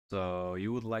So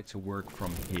you would like to work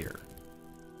from here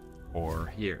or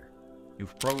here.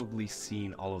 You've probably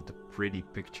seen all of the pretty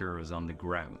pictures on the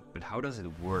gram, but how does it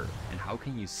work? And how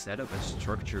can you set up and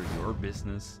structure your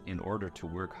business in order to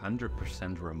work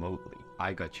 100% remotely?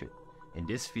 I got you. In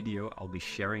this video, I'll be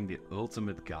sharing the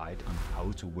ultimate guide on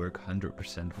how to work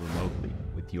 100% remotely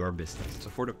with your business. So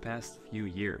for the past few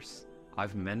years,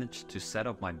 I've managed to set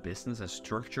up my business and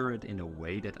structure it in a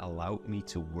way that allowed me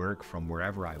to work from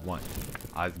wherever I want.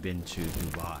 I've been to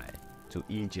Dubai, to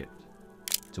Egypt,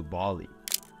 to Bali,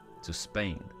 to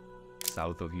Spain,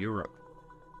 south of Europe,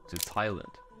 to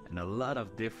Thailand, and a lot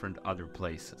of different other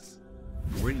places.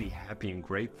 I'm really happy and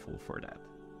grateful for that.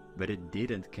 But it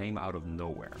didn't come out of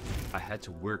nowhere. I had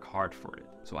to work hard for it.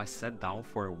 So I sat down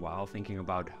for a while thinking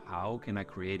about how can I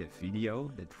create a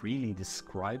video that really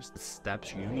describes the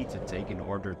steps you need to take in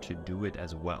order to do it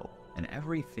as well. And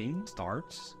everything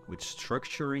starts with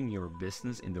structuring your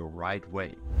business in the right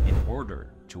way in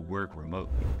order to work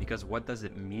remotely. Because what does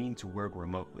it mean to work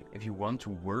remotely? If you want to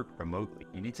work remotely,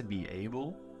 you need to be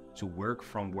able to work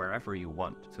from wherever you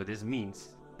want. So this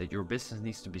means that your business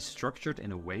needs to be structured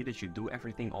in a way that you do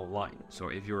everything online. So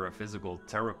if you're a physical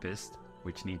therapist,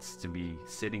 which needs to be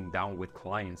sitting down with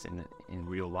clients in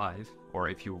real life, or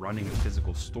if you're running a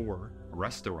physical store,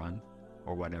 restaurant,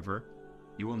 or whatever,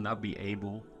 you will not be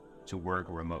able to work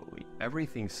remotely.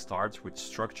 Everything starts with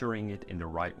structuring it in the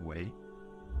right way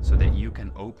so that you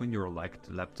can open your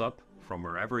laptop from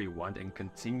wherever you want and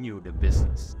continue the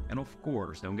business. And of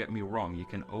course, don't get me wrong, you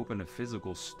can open a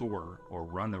physical store or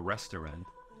run a restaurant,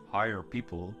 hire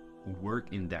people who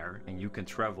work in there, and you can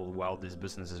travel while this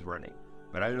business is running.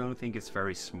 But I don't think it's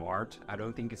very smart. I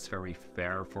don't think it's very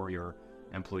fair for your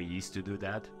employees to do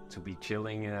that, to be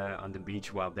chilling on the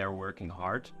beach while they're working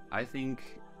hard. I think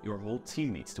your whole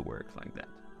team needs to work like that.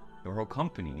 Your whole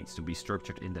company needs to be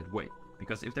structured in that way.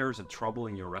 Because if there is a trouble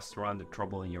in your restaurant, a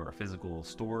trouble in your physical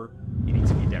store, you need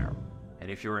to be there. And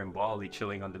if you're in Bali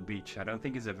chilling on the beach, I don't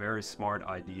think it's a very smart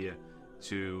idea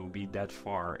to be that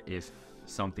far if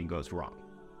something goes wrong,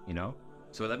 you know?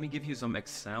 So let me give you some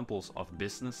examples of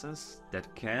businesses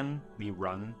that can be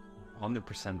run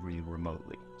 100% really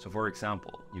remotely. So for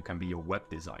example, you can be a web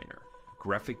designer, a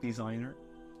graphic designer,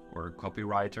 or a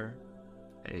copywriter,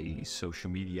 a social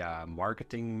media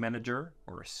marketing manager,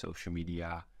 or a social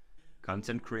media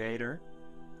content creator,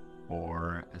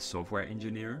 or a software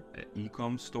engineer, an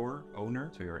e-com store owner,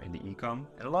 so you're in the e-com,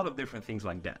 and a lot of different things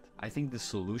like that. I think the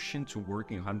solution to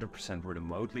working 100%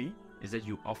 remotely is that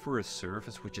you offer a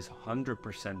service which is 100%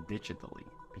 digitally.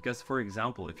 Because for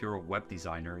example, if you're a web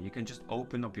designer, you can just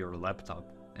open up your laptop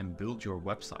and build your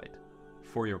website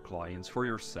for your clients, for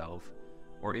yourself,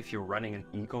 or if you're running an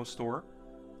e-com store,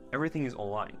 everything is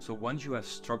online. So once you have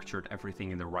structured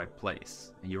everything in the right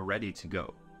place and you're ready to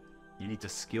go, you need to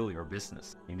scale your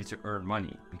business. You need to earn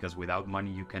money, because without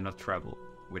money you cannot travel.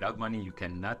 Without money you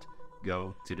cannot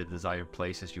go to the desired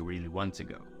places you really want to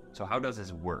go. So how does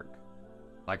this work?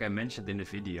 Like I mentioned in the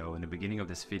video, in the beginning of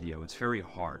this video, it's very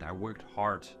hard. I worked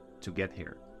hard to get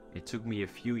here. It took me a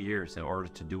few years in order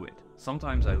to do it.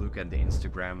 Sometimes I look at the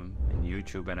Instagram and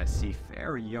YouTube and I see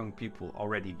very young people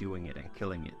already doing it and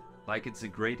killing it. Like, it's a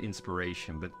great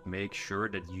inspiration, but make sure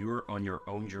that you're on your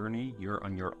own journey, you're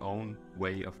on your own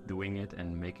way of doing it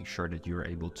and making sure that you're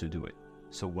able to do it.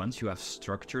 So once you have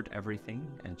structured everything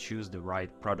and choose the right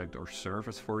product or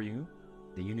service for you,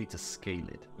 then you need to scale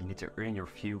it. You need to earn your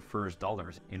few first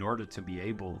dollars in order to be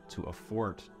able to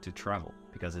afford to travel,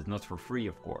 because it's not for free,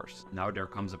 of course. Now there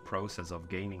comes a process of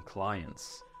gaining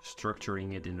clients,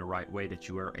 structuring it in the right way that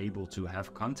you are able to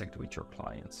have contact with your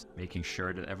clients, making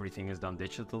sure that everything is done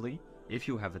digitally. If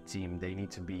you have a team, they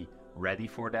need to be ready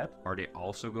for that. Are they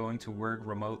also going to work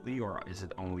remotely, or is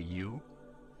it only you?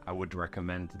 I would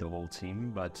recommend the whole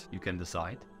team, but you can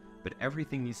decide. But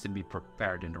everything needs to be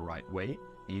prepared in the right way,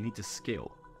 and you need to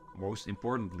scale. Most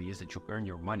importantly is that you earn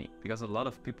your money, because a lot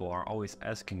of people are always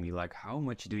asking me, like, how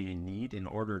much do you need in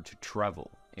order to travel,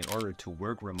 in order to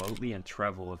work remotely and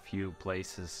travel a few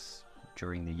places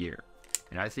during the year?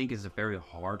 And I think it's a very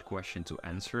hard question to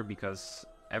answer, because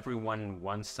everyone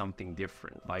wants something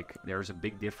different. Like, there's a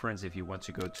big difference if you want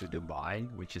to go to Dubai,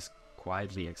 which is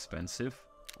quietly expensive,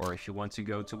 or if you want to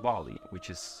go to Bali, which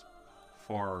is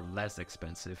far less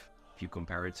expensive if you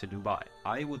compare it to Dubai.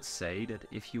 I would say that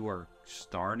if you are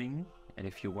starting and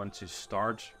if you want to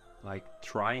start like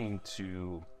trying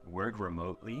to work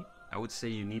remotely, I would say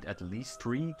you need at least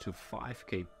 3 to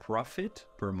 5K profit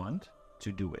per month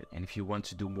to do it. And if you want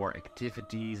to do more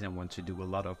activities and want to do a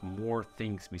lot of more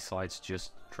things besides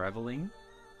just traveling,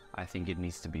 I think it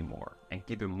needs to be more. And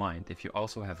keep in mind, if you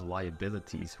also have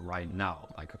liabilities right now,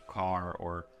 like a car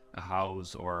or a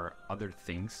house or other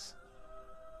things,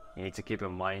 you need to keep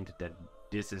in mind that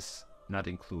this is not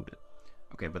included.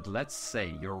 Okay, but let's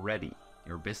say you're ready.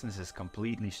 Your business is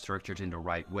completely structured in the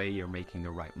right way. You're making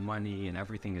the right money and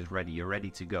everything is ready. You're ready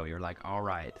to go. You're like, all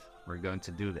right, we're going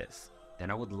to do this.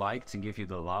 Then I would like to give you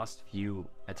the last few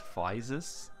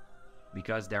advices,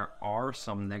 because there are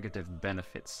some negative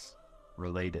benefits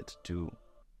related to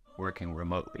working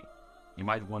remotely. You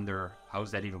might wonder, how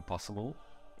is that even possible?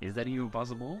 Is that even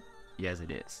possible? Yes, it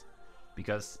is.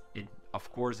 Because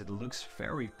of course, it looks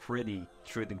very pretty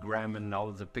through the gram and all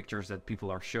of the pictures that people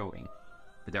are showing.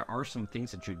 But there are some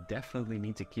things that you definitely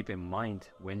need to keep in mind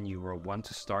when you want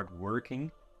to start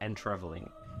working and traveling.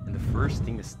 And the first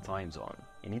thing is time zone.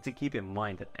 You need to keep in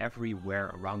mind that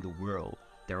everywhere around the world,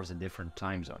 there is a different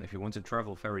time zone. If you want to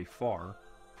travel very far,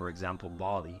 for example,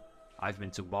 Bali, I've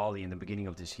been to Bali in the beginning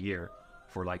of this year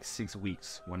for like 6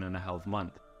 weeks, 1.5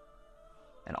 months.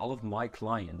 And all of my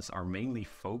clients are mainly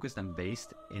focused and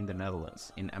based in the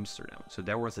Netherlands, in Amsterdam. So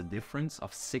there was a difference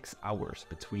of 6 hours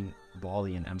between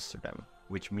Bali and Amsterdam,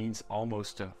 which means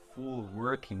almost a full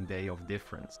working day of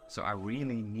difference. So I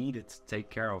really needed to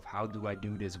take care of how do I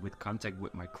do this with contact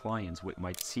with my clients, with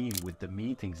my team, with the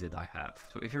meetings that I have.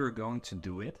 So if you're going to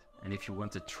do it, and if you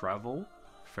want to travel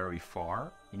very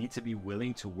far, you need to be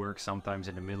willing to work sometimes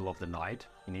in the middle of the night.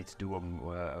 You need to do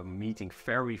a meeting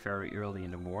very, very early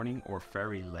in the morning or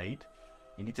very late.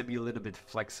 You need to be a little bit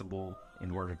flexible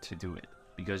in order to do it,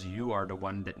 because you are the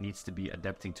one that needs to be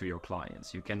adapting to your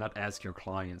clients. You cannot ask your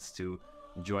clients to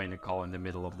join a call in the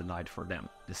middle of the night for them.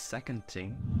 The second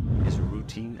thing is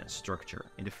routine and structure.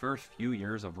 In the first few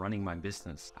years of running my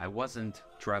business, I wasn't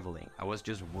traveling. I was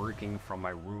just working from my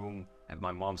room at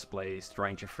my mom's place,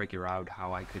 trying to figure out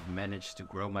how I could manage to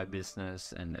grow my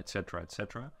business and etc,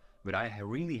 etc. But I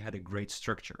really had a great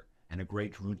structure and a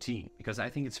great routine, because I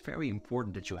think it's very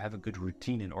important that you have a good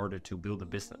routine in order to build a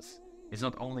business. It's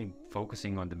not only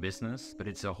focusing on the business, but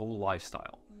it's a whole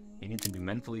lifestyle. You need to be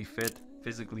mentally fit,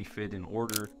 physically fit in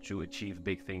order to achieve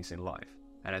big things in life.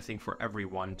 And I think for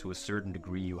everyone, to a certain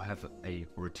degree, you have a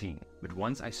routine. But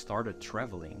once I started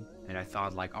traveling and I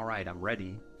thought like, all right, I'm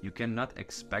ready, you cannot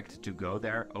expect to go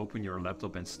there, open your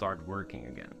laptop and start working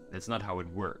again. That's not how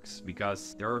it works,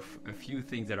 because there are a few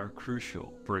things that are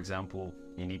crucial. For example,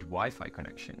 you need Wi-Fi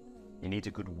connection. You need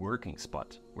a good working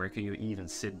spot. Where can you even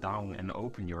sit down and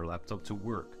open your laptop to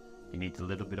work? You need a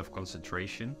little bit of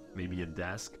concentration, maybe a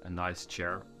desk, a nice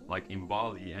chair. Like in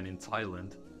Bali and in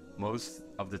Thailand, most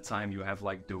of the time you have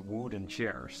like the wooden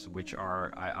chairs, which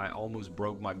are, I almost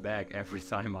broke my back every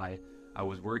time I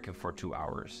was working for 2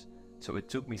 hours. So it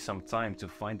took me some time to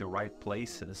find the right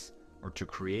places or to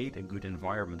create a good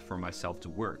environment for myself to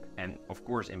work. And of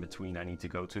course, in between, I need to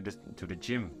go to the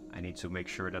gym. I need to make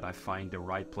sure that I find the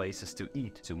right places to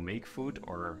eat, to make food,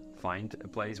 or find a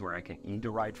place where I can eat the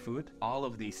right food. All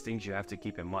of these things you have to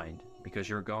keep in mind, because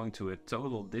you're going to a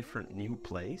total different new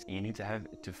place and you need to have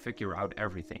to figure out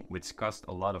everything, which costs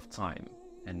a lot of time.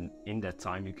 And in that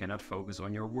time, you cannot focus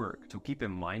on your work. So keep in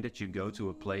mind that you go to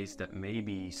a place that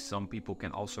maybe some people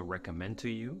can also recommend to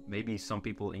you. Maybe some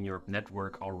people in your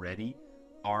network already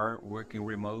are working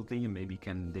remotely and maybe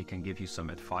they can give you some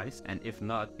advice. And if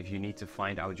not, if you need to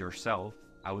find out yourself,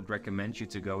 I would recommend you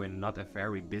to go in not a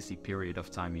very busy period of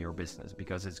time in your business,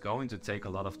 because it's going to take a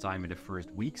lot of time in the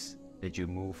first weeks that you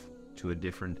move to a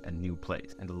different and new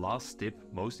place. And the last tip,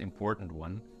 most important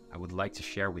one, I would like to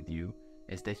share with you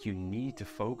is that you need to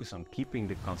focus on keeping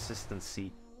the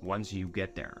consistency once you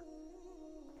get there.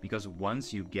 Because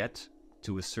once you get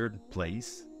to a certain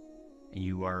place and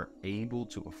you are able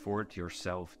to afford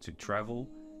yourself to travel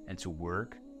and to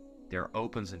work, there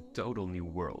opens a total new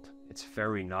world. It's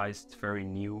very nice, it's very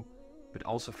new, but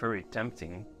also very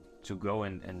tempting to go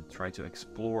and try to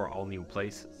explore all new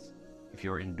places. If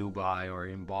you're in Dubai or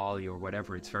in Bali or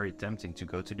whatever, it's very tempting to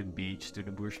go to the beach, to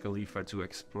the Burj Khalifa, to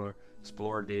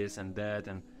explore this and that.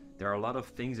 And there are a lot of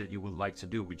things that you would like to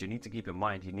do, but you need to keep in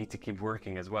mind, you need to keep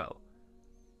working as well.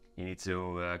 You need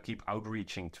to keep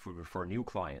outreaching for new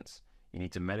clients. You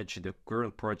need to manage the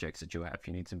current projects that you have.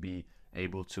 You need to be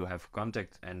able to have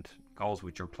contact and calls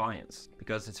with your clients,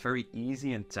 because it's very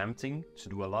easy and tempting to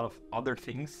do a lot of other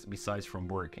things besides from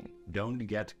working. Don't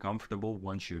get comfortable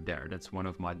once you're there. That's one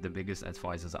of the biggest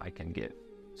advices I can give.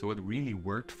 So what really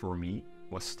worked for me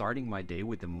was starting my day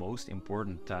with the most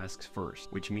important tasks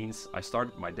first, which means I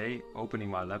started my day opening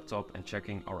my laptop and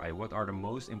checking, all right, what are the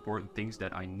most important things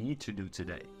that I need to do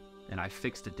today? And I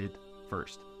fixed it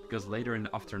first, because later in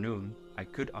the afternoon, I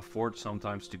could afford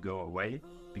sometimes to go away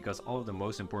because all of the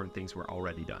most important things were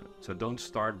already done. So don't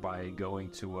start by going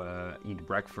to eat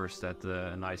breakfast at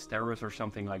a nice terrace or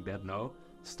something like that. No,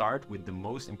 Start with the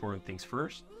most important things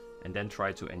first, and then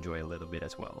try to enjoy a little bit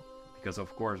as well. Because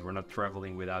of course, we're not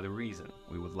traveling without a reason.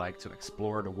 We would like to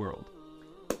explore the world.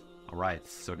 Alright,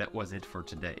 so that was it for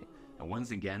today. And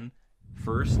once again,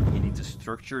 first, you need to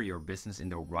structure your business in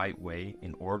the right way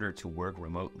in order to work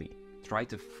remotely. Try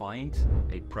to find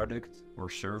a product or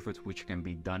service which can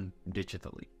be done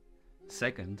digitally.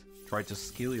 Second, try to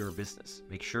scale your business.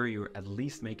 Make sure you're at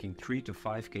least making 3 to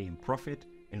 5K in profit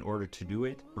in order to do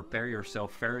it. Prepare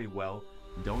yourself very well,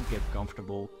 don't get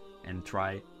comfortable, and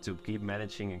try to keep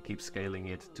managing and keep scaling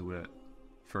it to a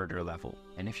further level.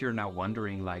 And if you're now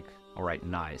wondering like, all right,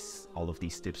 nice, all of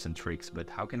these tips and tricks, but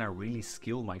how can I really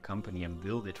scale my company and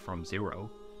build it from zero?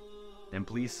 Then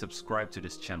please subscribe to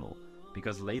this channel,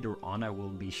 because later on I will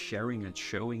be sharing and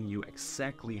showing you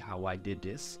exactly how I did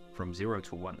this from 0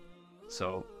 to 1.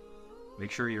 So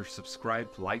make sure you're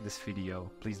subscribed, like this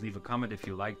video, please leave a comment if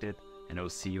you liked it, and I'll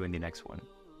see you in the next one.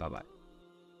 Bye bye.